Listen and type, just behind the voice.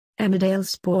Emmerdale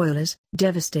spoilers,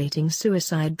 devastating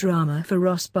suicide drama for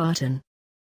Ross Barton.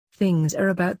 Things are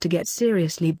about to get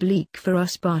seriously bleak for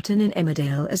Ross Barton in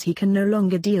Emmerdale as he can no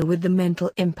longer deal with the mental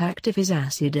impact of his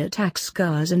acid attack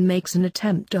scars and makes an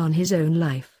attempt on his own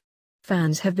life.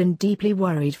 Fans have been deeply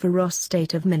worried for Ross'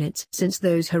 state of minutes since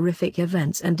those horrific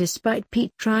events, and despite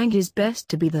Pete trying his best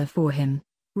to be there for him,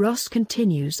 Ross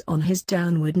continues on his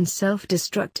downward and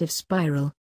self-destructive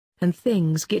spiral. And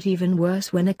things get even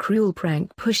worse when a cruel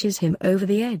prank pushes him over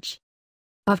the edge.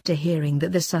 After hearing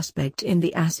that the suspect in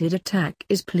the acid attack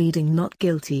is pleading not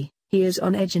guilty, he is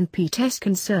on edge and Pete's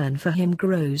concern for him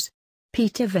grows.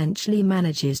 Pete eventually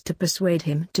manages to persuade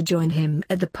him to join him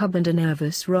at the pub, and a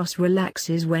nervous Ross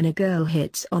relaxes when a girl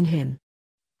hits on him.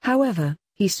 However,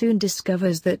 he soon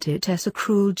discovers that it is a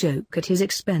cruel joke at his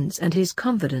expense and his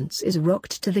confidence is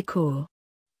rocked to the core.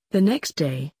 The next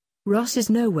day, Ross is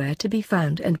nowhere to be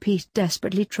found and Pete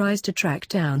desperately tries to track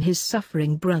down his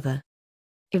suffering brother.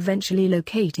 Eventually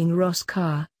locating Ross'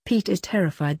 car, Pete is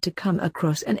terrified to come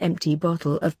across an empty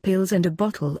bottle of pills and a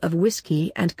bottle of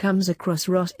whiskey and comes across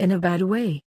Ross in a bad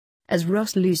way. As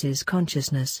Ross loses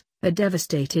consciousness, a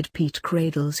devastated Pete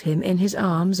cradles him in his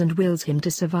arms and wills him to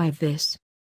survive this.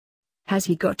 Has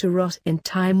he got to Ross in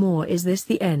time, or is this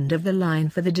the end of the line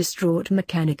for the distraught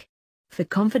mechanic? For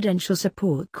confidential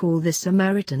support, call the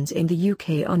Samaritans in the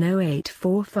UK on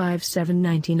 08457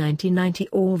 90 90 90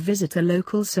 or visit a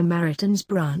local Samaritans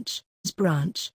branch.